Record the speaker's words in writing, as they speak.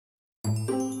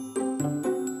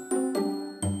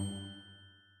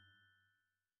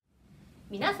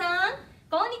皆さん、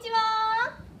こんにち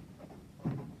は。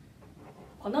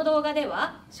この動画で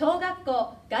は小学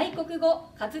校外国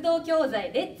語活動教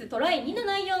材レッツトライ2の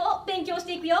内容を勉強し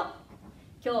ていくよ。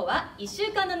今日は1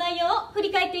週間の内容を振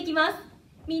り返っていきます。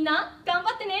みんな頑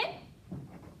張ってね。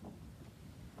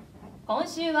今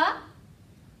週は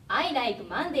I like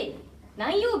Monday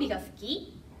何曜日が好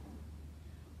き？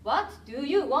 What do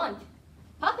you want?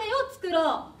 パフェを作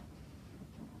ろ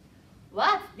う。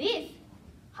 What's this?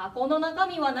 箱の中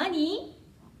身は何？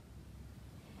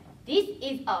 This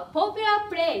is a popular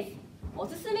place お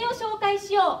すすめを紹介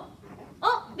しよう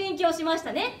を勉強しまし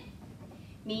たね。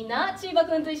みんなチーバ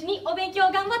くんと一緒にお勉強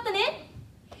頑張ったね。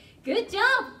 Good job!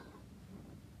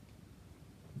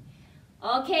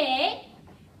 Okay,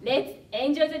 let's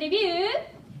enjoy the review.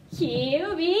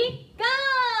 Here we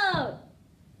go!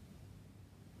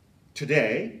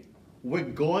 Today, we're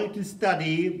going to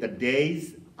study the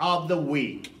days of the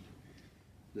week.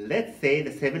 Let's say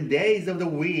the 7 days of the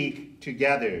week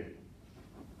together.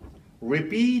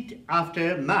 Repeat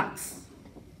after Max.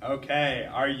 Okay,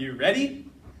 are you ready?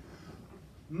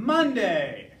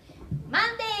 Monday,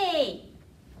 Monday,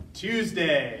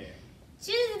 Tuesday,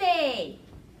 Tuesday,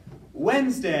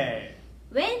 Wednesday,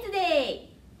 Wednesday,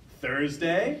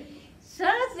 Thursday,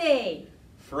 Thursday,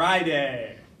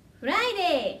 Friday,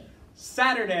 Friday,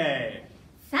 Saturday,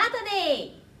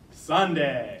 Saturday,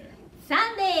 Sunday.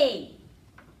 Sunday.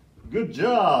 Good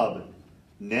job.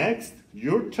 Next,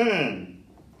 your turn.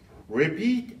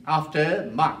 Repeat after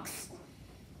Max.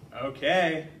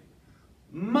 Okay.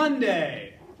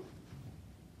 Monday,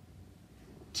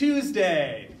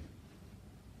 Tuesday,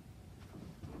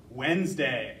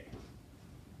 Wednesday,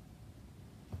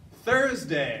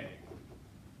 Thursday,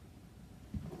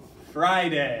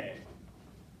 Friday,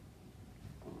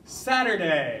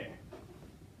 Saturday,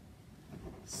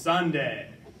 Sunday.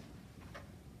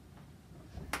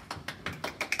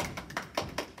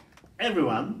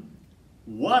 Everyone,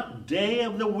 what day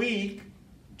of the week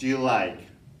do you like?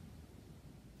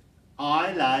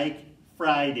 I like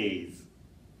Fridays.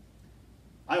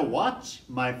 I watch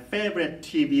my favorite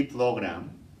TV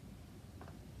program,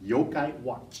 Yokai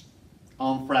Watch,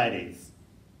 on Fridays.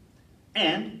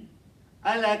 And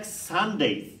I like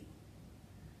Sundays.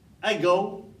 I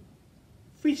go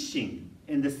fishing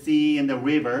in the sea and the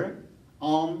river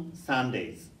on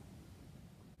Sundays.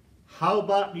 How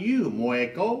about you,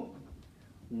 Moeko?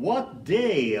 What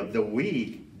day of the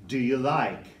week do you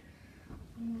like?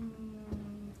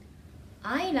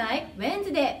 I like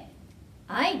Wednesday.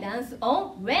 I dance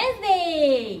on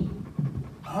Wednesday.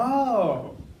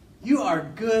 Oh, you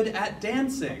are good at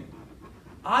dancing.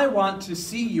 I want to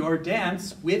see your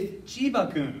dance with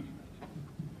Chiba-kun.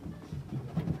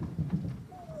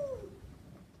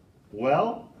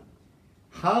 Well,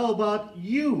 how about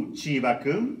you,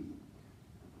 Chiba-kun?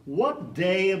 What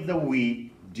day of the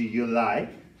week do you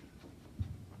like?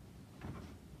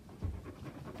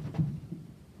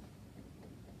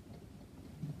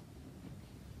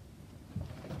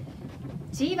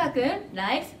 Chiba-kun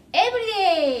likes every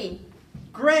day.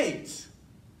 Great!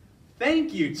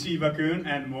 Thank you, Chiba-kun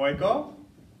and Moeko.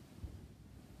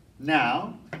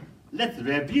 Now, let's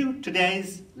review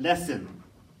today's lesson.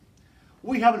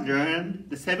 We have learned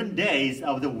the 7 days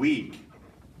of the week.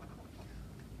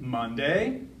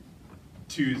 Monday,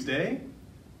 Tuesday,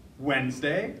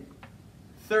 Wednesday,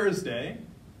 Thursday,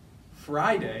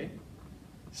 Friday,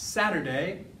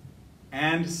 Saturday,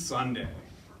 and Sunday.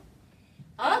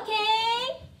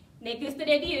 Okay, next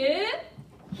review.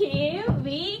 Here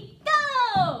we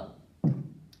go.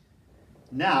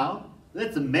 Now,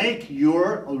 let's make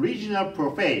your original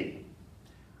profile.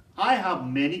 I have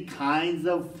many kinds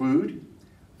of food,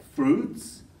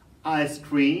 fruits, ice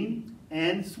cream,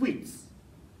 and sweets.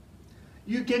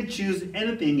 You can choose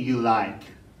anything you like.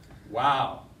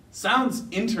 Wow, sounds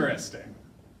interesting.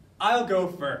 I'll go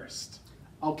first.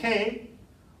 Okay,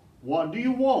 what do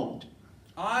you want?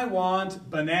 I want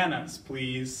bananas,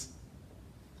 please.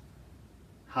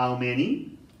 How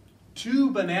many?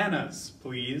 2 bananas,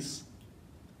 please.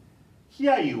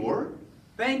 Here you are.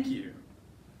 Thank you.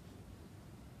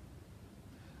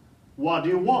 What do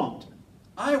you want?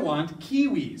 I want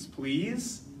kiwis,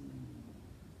 please.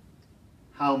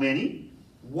 How many?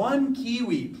 1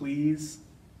 kiwi, please.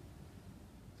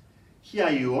 Here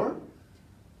you are.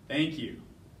 Thank you.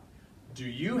 Do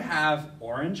you have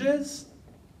oranges?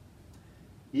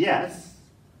 Yes,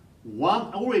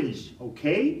 1 orange,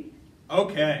 okay?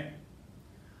 Okay.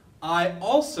 I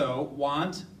also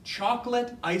want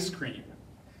chocolate ice cream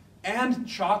and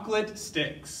chocolate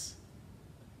sticks.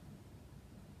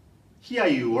 Here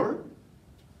you are.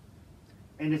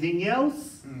 Anything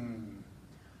else?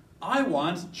 I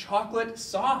want chocolate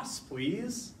sauce,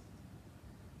 please.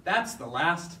 That's the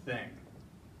last thing.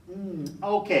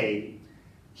 Okay.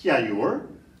 Here you are.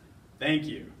 Thank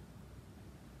you.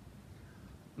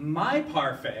 My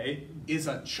parfait is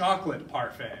a chocolate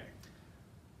parfait.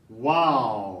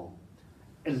 Wow.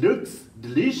 It looks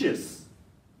delicious.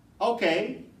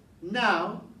 Okay.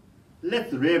 Now,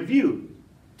 let's review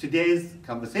today's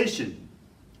conversation.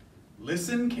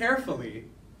 Listen carefully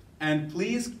and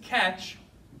please catch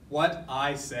what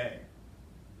I say.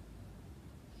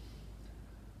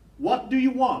 What do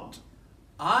you want?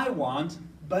 I want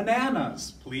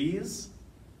bananas, please.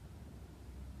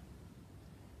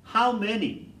 How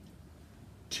many?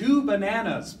 2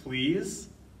 bananas, please.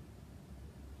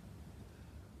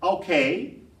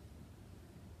 Okay.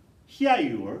 Here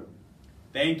you are.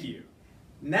 Thank you.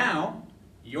 Now,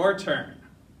 your turn.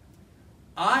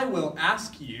 I will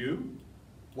ask you,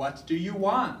 what do you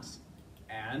want?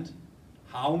 And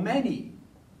how many?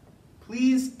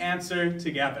 Please answer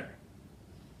together.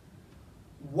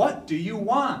 What do you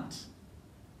want?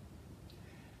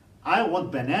 I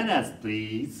want bananas,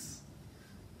 please.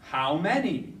 How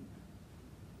many?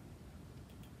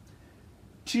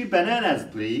 2 bananas,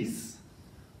 please.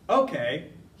 Okay,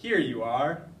 here you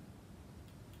are.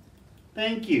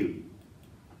 Thank you.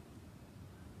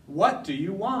 What do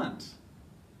you want?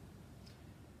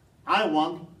 I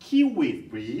want kiwis,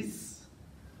 please.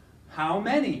 How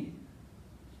many?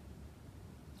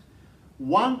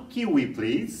 1 kiwi,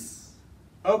 please.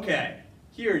 Okay,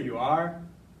 here you are.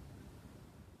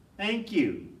 Thank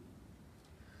you.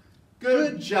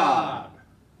 Good job!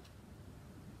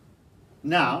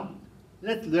 Now,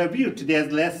 let's review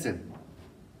today's lesson.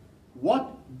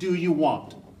 What do you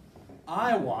want?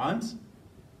 I want,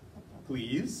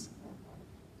 please,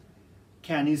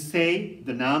 Can you say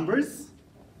the numbers?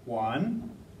 1,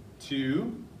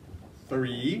 2,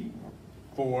 3,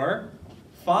 4,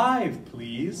 5,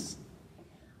 please.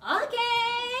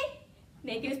 Okay!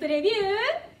 Next review,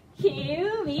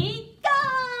 here we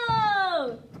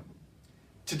go!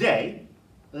 Today,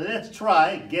 let's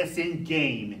try guessing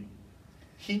game.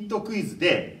 ヒントクイズ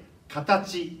で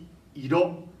形、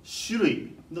色、種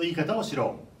類の言い方を知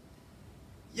ろ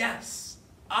う。 Yes,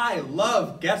 I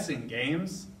love guessing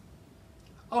games.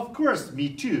 Of course, me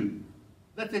too.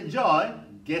 Let's enjoy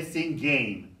guessing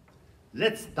game.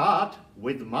 Let's start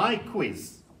with my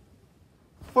quiz.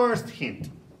 First hint.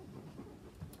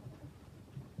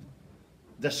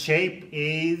 The shape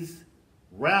is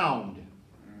round.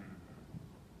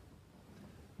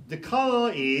 The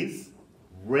color is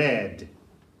red.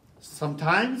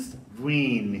 Sometimes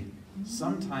green.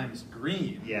 Sometimes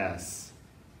green. Yes.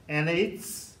 And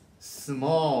it's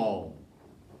small.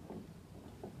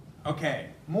 Okay,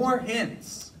 more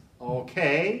hints.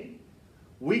 Okay.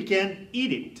 We can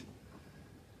eat it.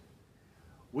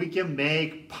 We can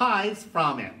make pies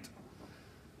from it.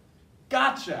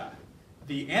 Gotcha!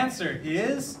 The answer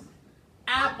is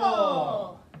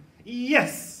apple.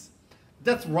 Yes,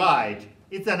 that's right.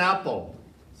 It's an apple.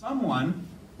 Someone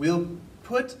will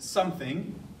put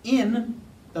something in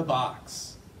the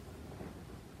box.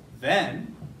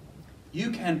 Then you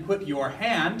can put your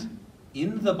hand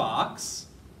in the box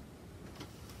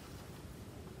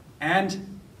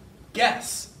and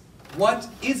guess, what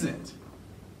is it?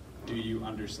 Do you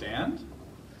understand?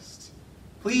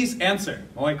 Please answer,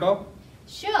 Moiko.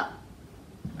 Sure.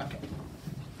 Okay.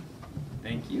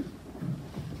 Thank you.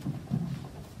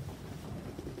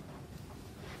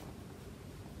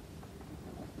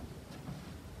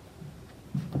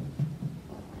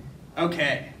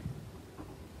 Okay.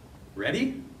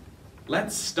 Ready?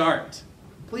 Let's start.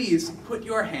 Please put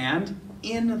your hand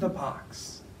in the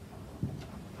box.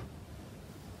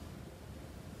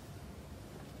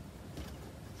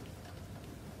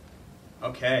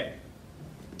 Okay.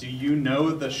 Do you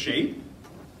know the shape?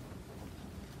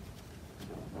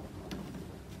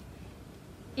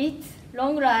 It's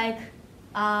long like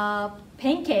a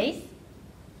pen case.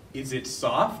 Is it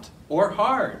soft or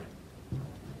hard?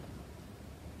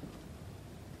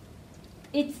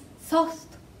 It's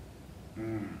soft.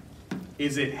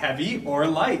 Is it heavy or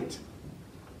light?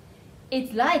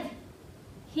 It's light.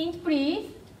 Hint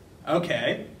please.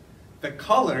 Okay. The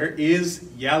color is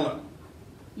yellow.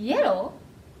 Yellow.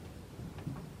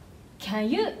 Can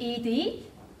you eat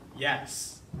it?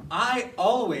 Yes. I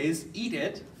always eat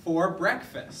it for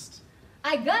breakfast.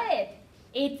 I got it.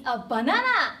 It's a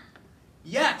banana.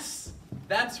 Yes,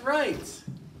 that's right.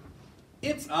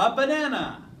 It's a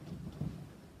banana.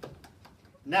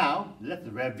 Now, let's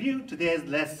review today's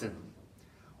lesson.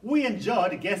 We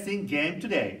enjoyed guessing game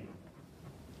today.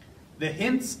 The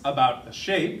hints about the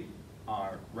shape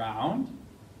are round,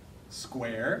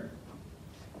 square,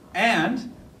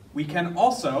 And we can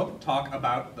also talk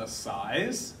about the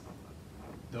size,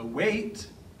 the weight,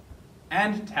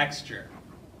 and texture.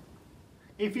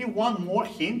 If you want more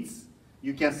hints,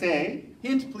 you can say,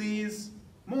 Hint, please.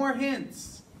 More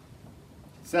hints.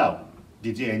 so,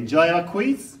 did you enjoy our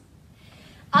quiz?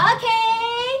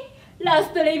 Okay!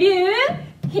 Last review!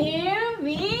 Here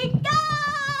we go!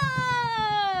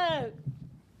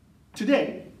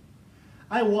 Today,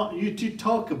 I want you to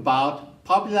talk about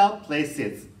popular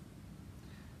places.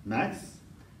 Next,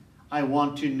 I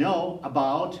want to know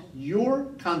about your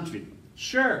country.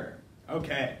 Sure.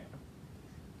 Okay.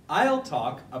 I'll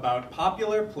talk about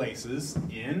popular places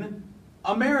in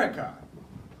America.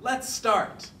 Let's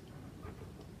start.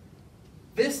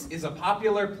 This is a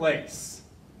popular place,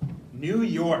 New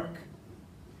York.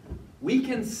 We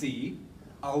can see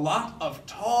a lot of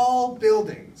tall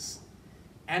buildings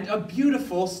and a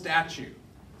beautiful statue,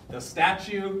 the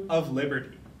Statue of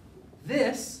Liberty.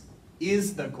 This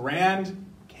is the Grand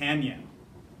Canyon.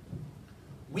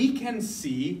 We can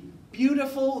see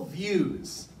beautiful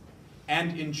views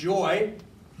and enjoy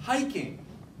hiking.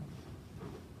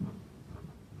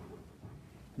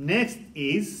 Next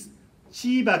is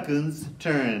Chiba-kun's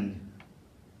turn.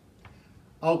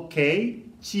 Okay,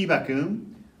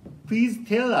 Chiba-kun, please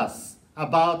tell us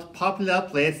about popular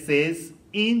places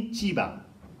in Chiba.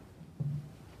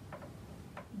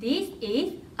 This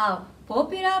is a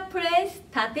popular place,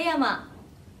 Tateyama.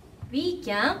 We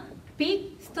can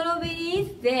pick strawberries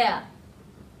there.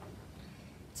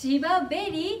 Chiba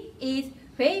berry is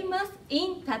famous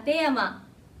in Tateyama.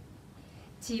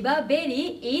 Chiba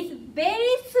berry is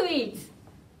very sweet.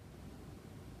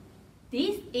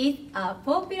 This is a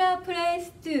popular place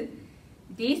too.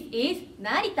 This is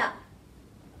Narita.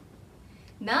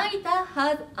 Narita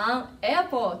has an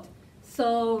airport,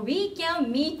 so we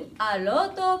can meet a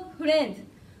lot of friends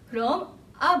from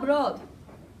abroad.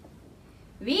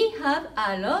 We have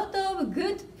a lot of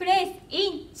good places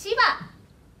in Chiba.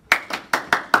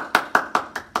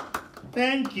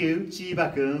 Thank you,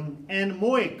 Chiba-kun and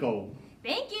Moeko.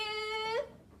 Thank you.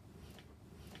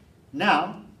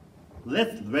 Now,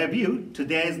 let's review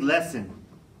today's lesson.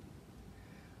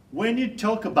 When you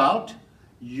talk about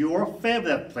your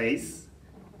favorite place,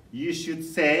 you should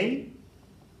say,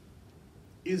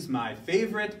 Is my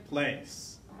favorite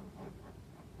place.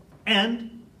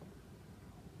 and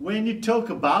when you talk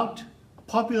about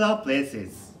popular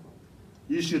places,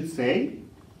 you should say,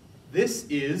 This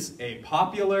is a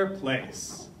popular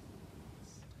place.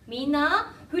 みん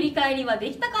な、振り返りはで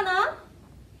きたかな？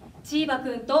チーバ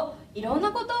くんといろん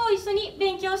なことを一緒に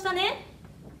勉強したね。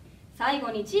最後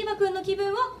にチーバくんの気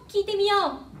分を聞いてみよう。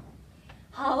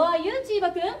How are you, チー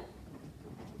バくん？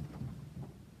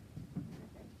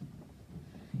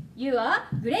 You are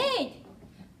great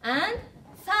and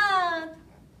sad.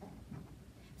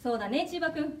 そうだね、チー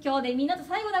バくん。今日でみんなと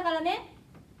最後だからね。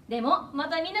でも、ま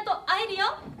たみんなと会えるよ。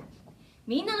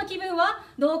みんなの気分は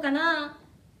どうかな？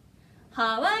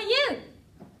 How are you?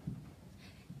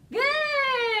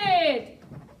 Good!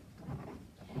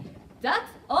 That's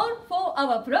all for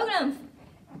our programs.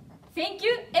 Thank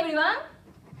you, everyone.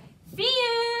 See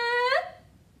you!